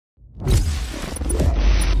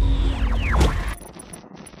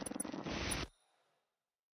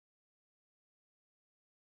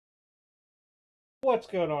What's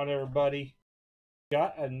going on, everybody?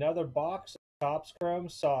 Got another box of Topps Chrome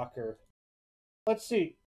Soccer. Let's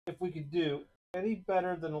see if we can do any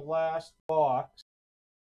better than the last box.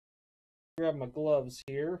 Grab my gloves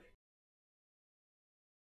here.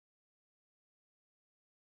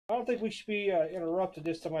 I don't think we should be interrupted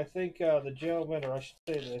this time. I think the gentleman, or I should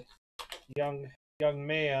say the young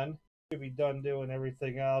man, should be done doing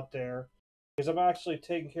everything out there. Because I'm actually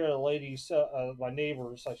taking care of the ladies, my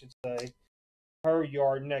neighbors, I should say, her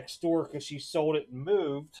yard next door because she sold it and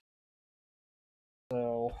moved.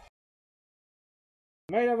 So,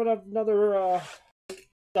 might have another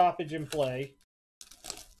stoppage in play,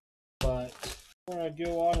 but we're going to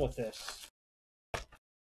go on with this.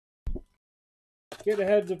 Get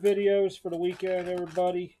ahead of the videos for the weekend,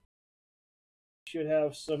 everybody. Should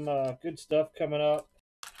have some good stuff coming up.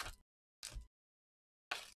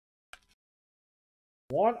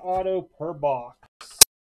 One auto per box.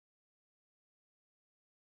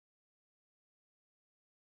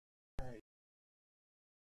 All right.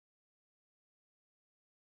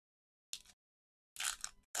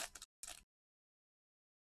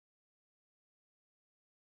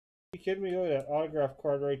 You kidding me? Look at that autograph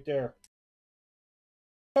card right there.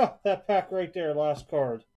 Huh, that pack right there, last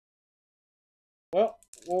card. Well,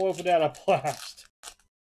 we'll open that up last.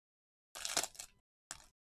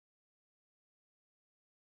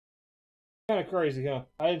 Kind of crazy, huh?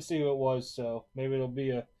 I didn't see who it was, so maybe it'll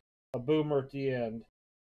be a boomer at the end.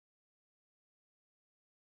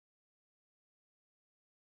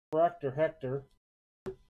 Fractor Hector.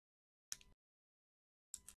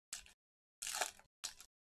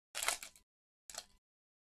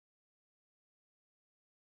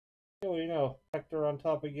 Oh, you know, Hector on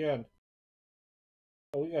top again.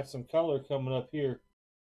 Oh, we got some color coming up here.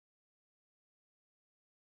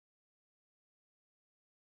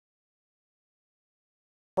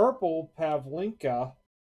 Purple Pavlinka,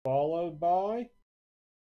 followed by...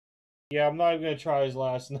 Yeah, I'm not even going to try his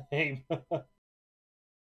last name. Let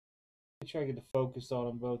me try to get the focus on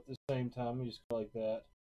them both at the same time. Let me just go like that.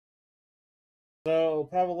 So,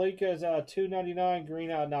 Pavlinka is out of 299, green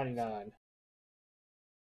out of 99.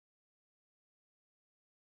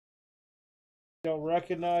 Don't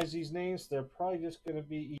recognize these names, they're probably just going to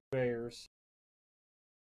be eBayers.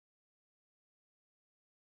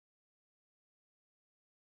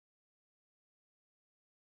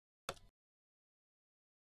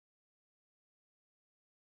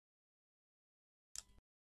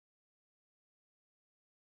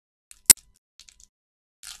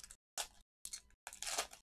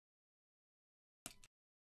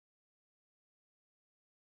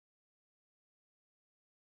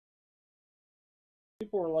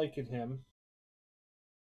 People are liking him.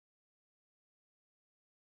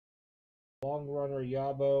 Long runner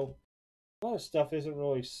Yabo. A lot of stuff isn't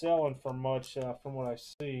really selling for much from what I've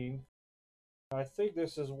seen. I think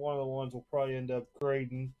this is one of the ones we'll probably end up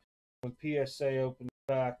grading when PSA opens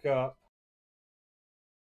back up.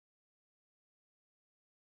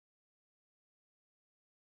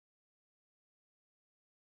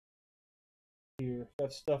 Here,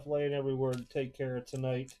 got stuff laying everywhere to take care of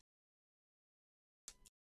tonight.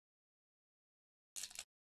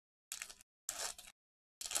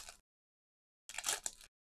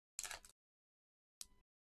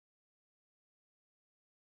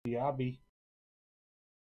 Diaby.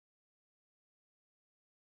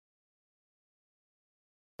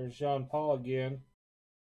 There's Jean Paul again.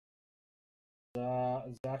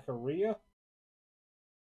 Zachariah.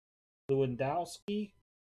 Lewandowski.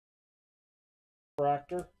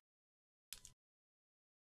 Fractor.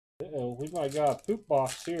 Uh-oh, we might got a poop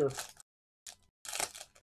box here.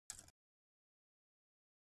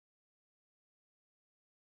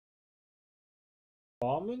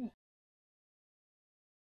 Bauman.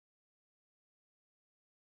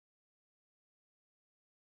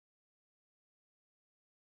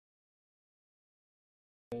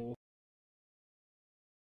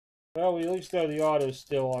 Well, we at least know the auto's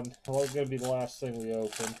still on. Well, it's going to be the last thing we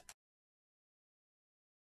open.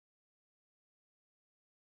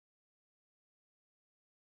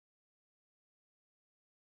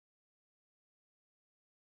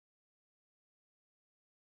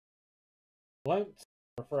 Lent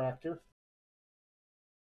refractor.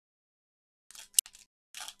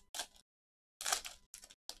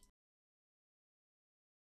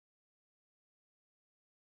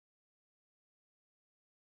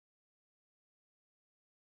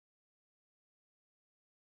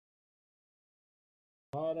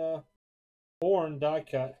 Born die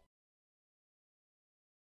cut.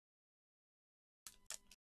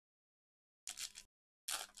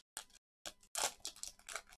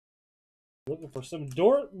 Looking for some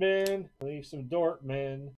Dortmund. I need some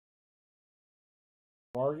Dortmund.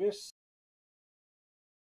 Vargas.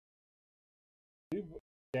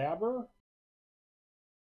 Dabber.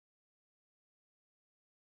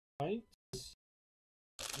 Right.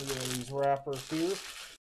 Look at these wrappers here.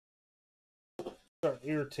 Starting to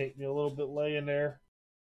irritate me a little bit laying there.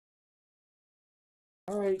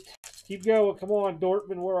 All right, keep going. Come on,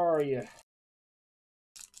 Dortmund, where are you?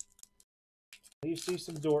 You see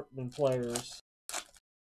some Dortmund players.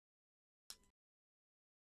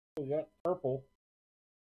 We got purple.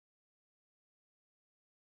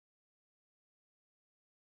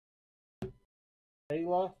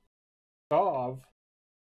 Ayla. Gov.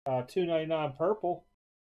 $2.99 purple.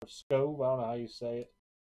 Or Scove, I don't know how you say it.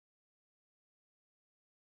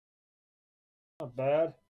 Not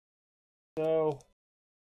bad. So,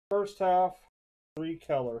 first half, 3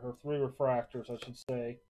 color, or 3 refractors, I should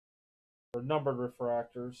say. Or numbered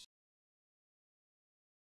refractors.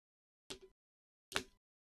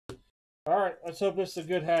 Alright, let's hope this is a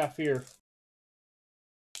good half here.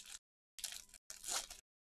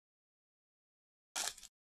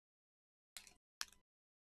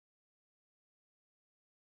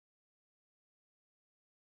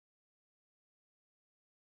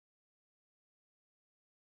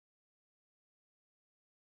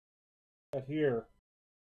 Here,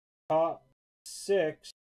 top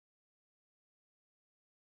 6.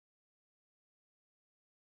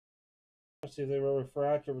 Let's see if they were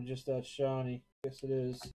refractor or just that shiny. Yes, it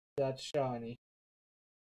is. That's shiny.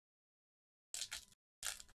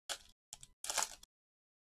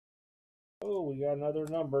 Oh, we got another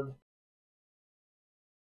numbered.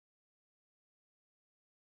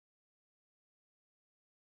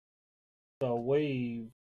 So wave.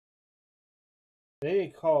 They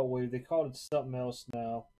didn't call it wave. They called it something else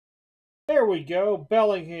now. There we go.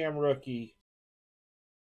 Bellingham rookie.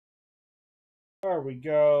 There we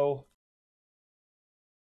go.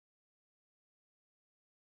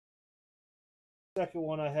 Second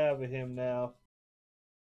one I have of him now.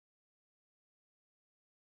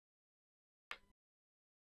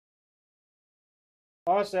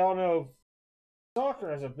 Honestly, I don't know if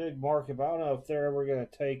soccer has a big market, but I don't know if they're ever going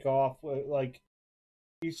to take off. Like,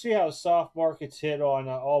 you see how soft markets hit on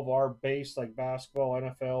all of our base, like basketball,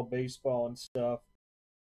 NFL, baseball, and stuff.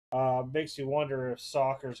 Makes you wonder if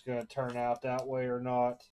soccer's going to turn out that way or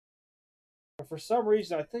not. But for some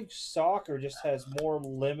reason, I think soccer just has more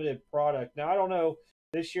limited product. Now, I don't know.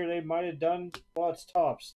 This year they might have done, well, it's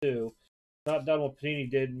tops too. Not done what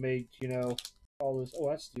Panini did and made, you know, all this. Oh,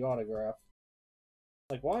 that's the autograph.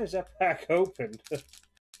 Like, why is that pack open? But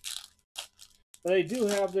they do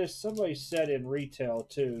have this. Somebody said in retail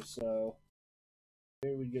too, so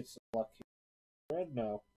maybe we get some luck here. Red,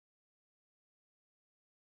 no.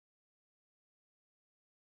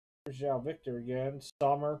 There's Zhao Victor again.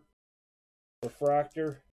 Summer.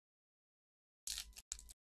 Refractor.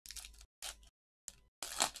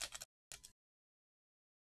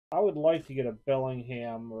 I would like to get a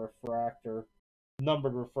Bellingham refractor.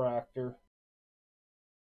 Numbered refractor.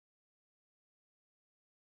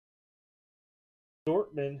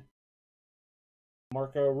 Dortmund.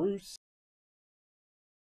 Marco Reus.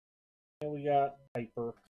 And we got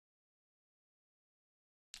Piper.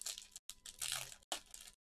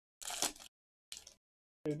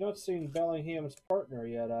 We've not seen Bellingham's partner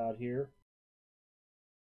yet out here.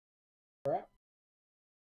 Crap.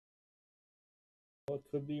 Well, it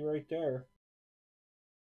could be right there.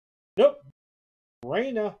 Nope.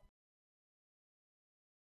 Reina.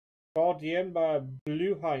 Called the end by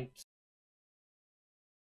Blue Heights.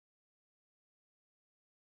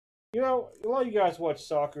 You know, a lot of you guys watch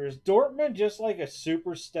soccer. Is Dortmund just like a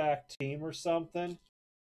super stacked team or something?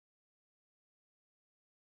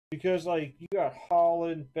 Because, like, you got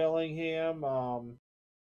Holland, Bellingham, you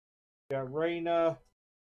got Reina,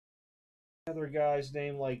 other guy's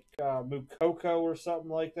name like Mukoko or something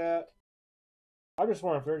like that. I just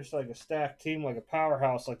wonder if they're just like a stacked team, like a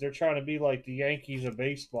powerhouse, like they're trying to be like the Yankees of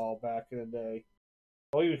baseball back in the day.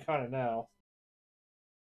 Well, even kind of now.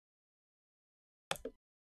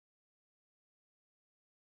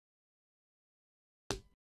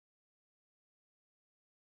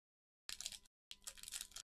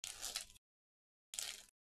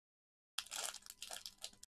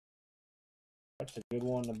 That's a good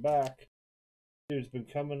one in the back. Dude's been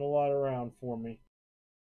coming a lot around for me.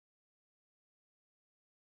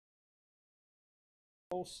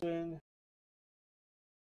 Olsen.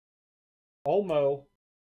 Olmo.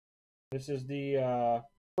 This is the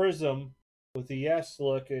Prism with the yes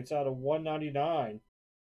look. It's out of 199.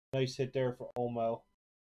 Nice hit there for Olmo.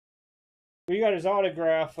 We got his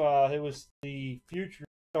autograph. It was the future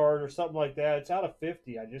stars or something like that. It's out of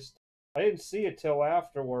 50. I didn't see it till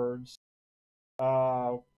afterwards.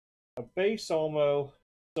 A base Olmo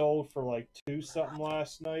sold for like 2 something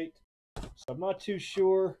last night. So I'm not too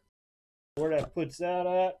sure where that puts that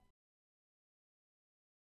at.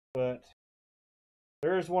 But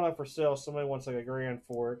there is one up for sale. Somebody wants like $1,000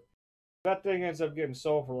 for it. That thing ends up getting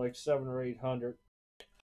sold for like 700 or 800.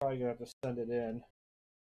 Probably gonna have to send it in.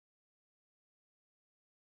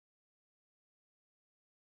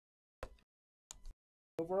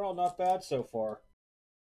 Overall, not bad so far.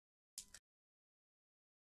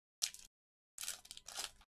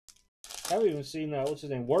 I haven't even seen what's his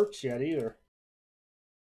name Works yet either.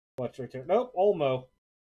 What's right there? Nope, Olmo.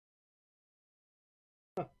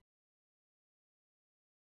 Huh.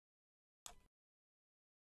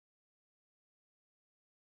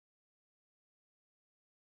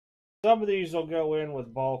 Some of these will go in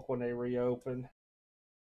with bulk when they reopen.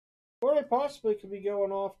 Or they possibly could be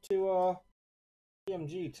going off to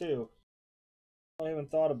PMG too. I haven't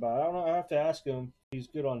thought about it. I don't know. I have to ask him if he's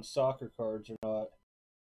good on soccer cards or not.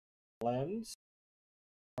 Lens.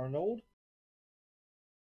 Arnold.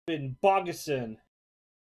 Finn Bogason.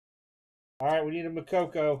 Alright, we need a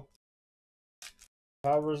Makoko.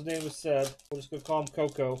 However his name is said. We're just going to call him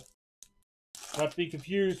Coco. Not to be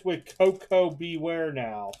confused with Coco Beware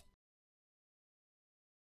now.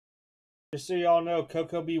 Just so y'all know,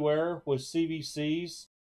 Coco Beware was CVC's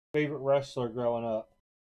favorite wrestler growing up.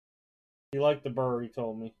 He liked the bird, he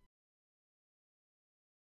told me.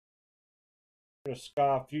 Just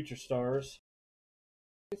Ska Future Stars.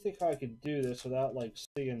 I think I could do this without like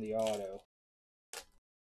seeing the auto.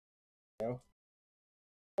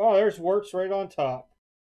 Oh, there's Wirtz right on top.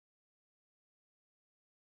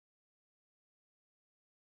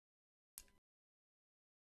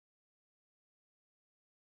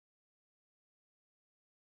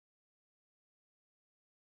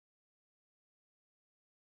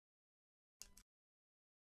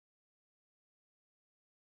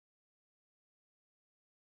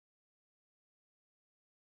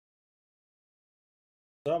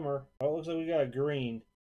 Summer. Oh, it looks like we got a green.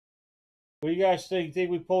 What do you guys think?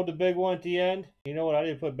 Think we pulled the big one at the end? You know what? I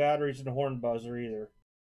didn't put batteries in the horn buzzer either.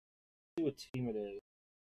 Let's see what team it is.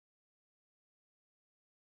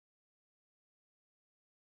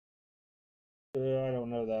 I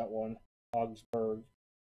don't know that one. Augsburg.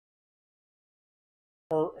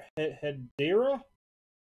 Hedera?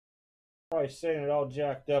 Probably saying it all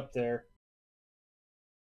jacked up there.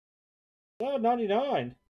 Oh,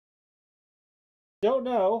 99. Don't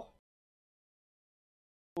know.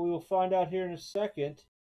 We will find out here in a second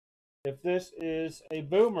if this is a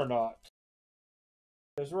boom or not.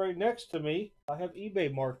 Because right next to me, I have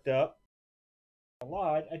eBay marked up. I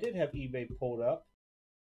lied. I did have eBay pulled up.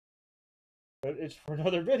 But it's for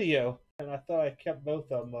another video. And I thought I kept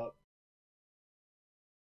both of them up.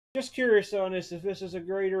 Just curious on this, if this is a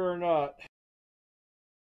grader or not.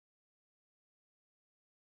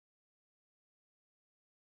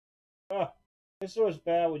 This was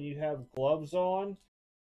bad when you have gloves on.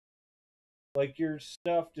 Like your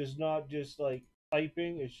stuff does not just like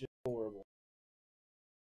typing, it's just horrible.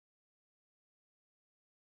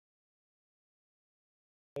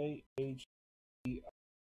 A-H-E-I.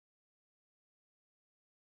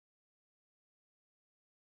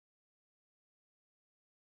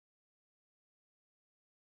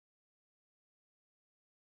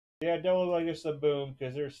 Yeah, don't look like it's a boom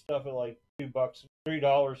because there's stuff at like $2, $3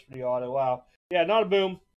 for the auto. Wow. Yeah, not a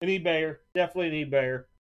boom. An eBayer. Definitely an eBayer.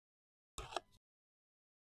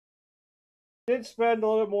 Did spend a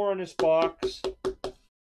little bit more on this box.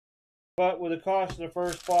 But with the cost of the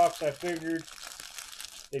first box, I figured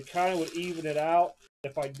it kind of would even it out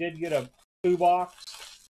if I did get a 2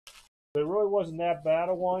 box. But it really wasn't that bad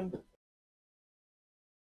a one.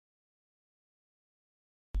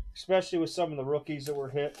 Especially with some of the rookies that were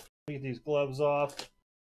hit. Get these gloves off.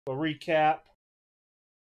 A recap.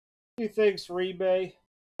 Two things for eBay.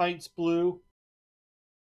 Pints blue.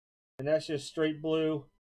 And that's just straight blue.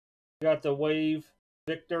 We got the Wave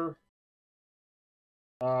Victor.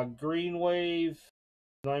 Green Wave.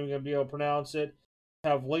 I'm not even going to be able to pronounce it.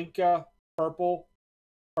 Have Linka. Purple.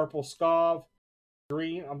 Purple Skav.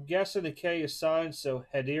 Green. I'm guessing the K is signed, so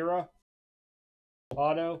Hedera.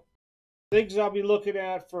 Auto. Things I'll be looking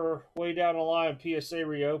at for way down the line. PSA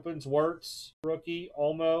reopens. Wirtz. Rookie.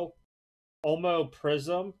 Olmo. Olmo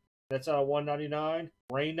Prism. That's out of 199.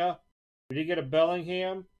 Reina. We did get a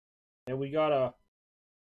Bellingham. And we got a...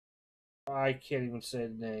 I can't even say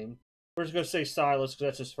the name. We're just going to say Silas because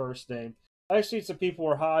that's his first name. I see some people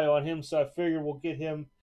were high on him, so I figured we'll get him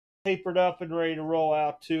papered up and ready to roll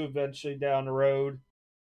out too eventually down the road.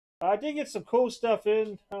 I did get some cool stuff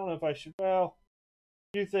in. I don't know if I should. Well,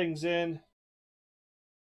 a few things in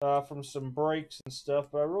from some breaks and stuff,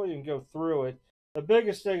 but I really didn't go through it. The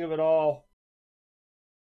biggest thing of it all,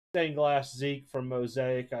 stained glass Zeke from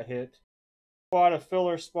Mosaic. I hit quite a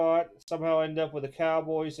filler spot. Somehow end up with the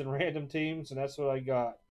Cowboys and random teams, and that's what I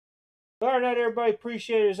got. But other than that, everybody,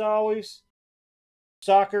 appreciate it as always.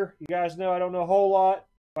 Soccer, you guys know I don't know a whole lot.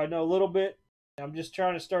 I know a little bit. I'm just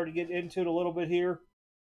trying to start to get into it a little bit here.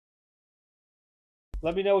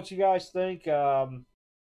 Let me know what you guys think. I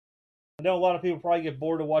know a lot of people probably get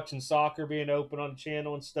bored of watching soccer being open on the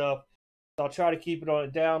channel and stuff. So I'll try to keep it on a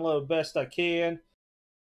download best I can.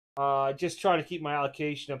 Just try to keep my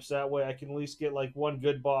allocation up so that way I can at least get like one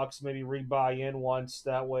good box, maybe rebuy in once.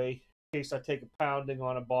 That way, in case I take a pounding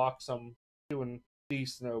on a box, I'm doing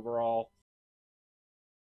decent overall.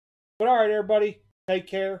 But all right, everybody, take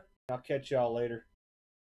care. I'll catch y'all later.